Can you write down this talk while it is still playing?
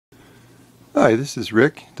Hi, this is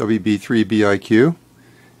Rick, WB3BIQ,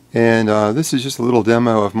 and this is just a little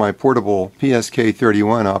demo of my portable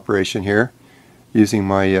PSK-31 operation here using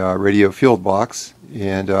my radio field box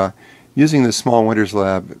and using the Small Winters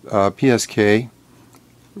Lab PSK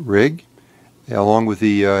rig along with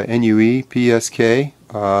the NUE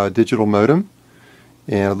PSK digital modem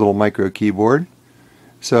and a little micro keyboard.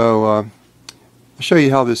 So I'll show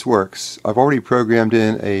you how this works. I've already programmed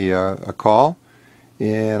in a call,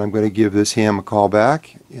 and I'm going to give this ham a call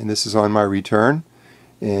back, and this is on my return,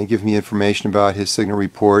 and give me information about his signal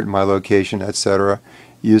report, my location, etc.,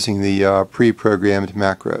 using the pre-programmed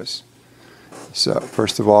macros. So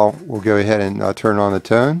first of all, we'll go ahead and turn on the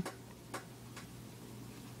tone,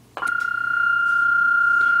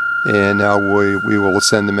 and now we will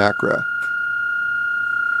send the macro.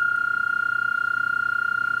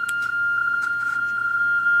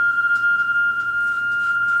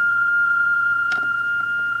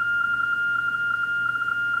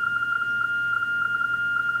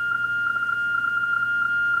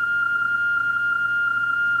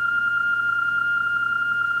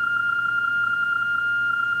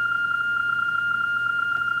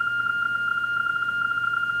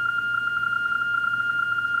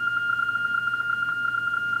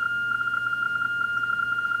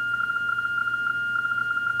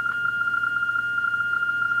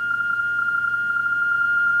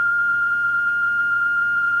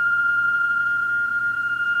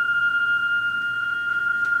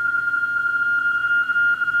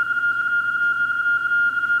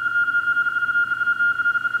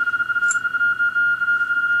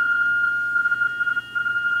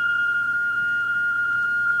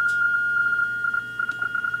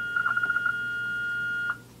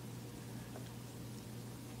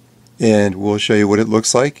 And we'll show you what it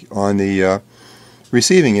looks like on the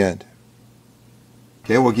receiving end.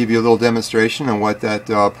 Okay, we'll give you a little demonstration on what that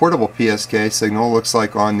portable PSK signal looks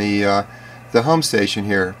like on the home station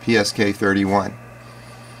here, PSK-31.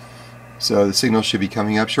 So the signal should be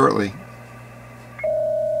coming up shortly.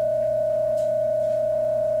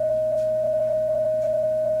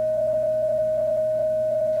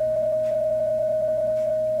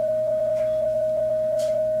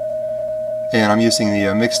 And I'm using the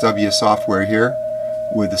MixW software here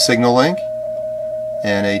with the signal link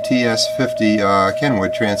and a TS50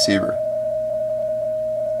 Kenwood transceiver.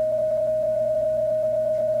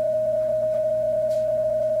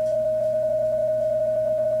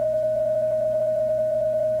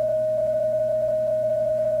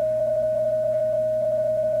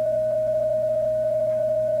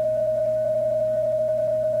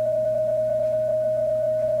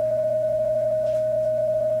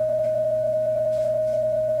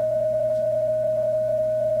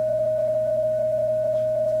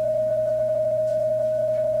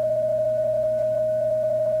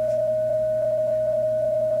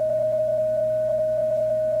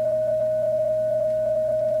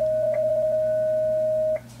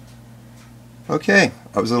 Okay,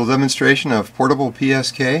 that was a little demonstration of portable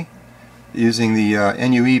PSK using the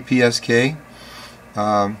NUE PSK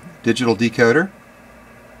digital decoder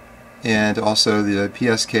and also the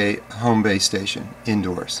PSK home base station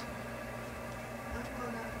indoors.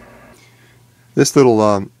 This little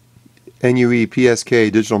NUE PSK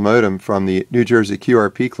digital modem from the New Jersey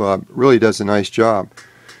QRP Club really does a nice job.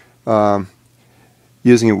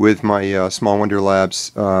 Using it with my Small Winters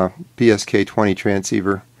Labs PSK-20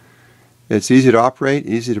 transceiver. It's easy to operate,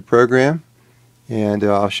 easy to program, and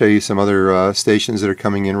I'll show you some other stations that are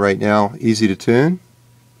coming in right now, easy to tune.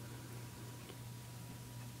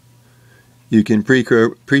 You can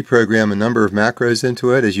pre-program a number of macros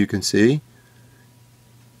into it, as you can see.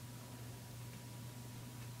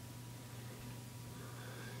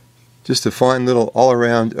 Just a fine little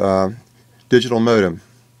all-around digital modem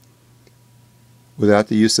without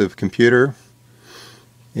the use of computer,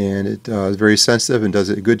 and it is very sensitive and does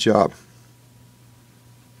a good job.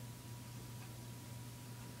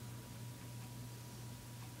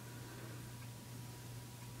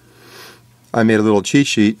 I made a little cheat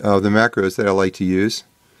sheet of the macros that I like to use.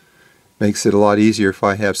 Makes it a lot easier if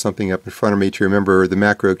I have something up in front of me to remember the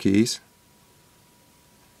macro keys.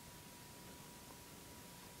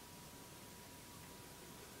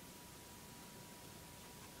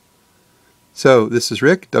 So this is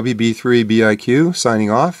Rick, WB3BIQ,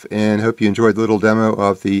 signing off, and hope you enjoyed the little demo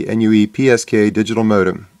of the NUE PSK digital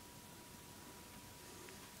modem.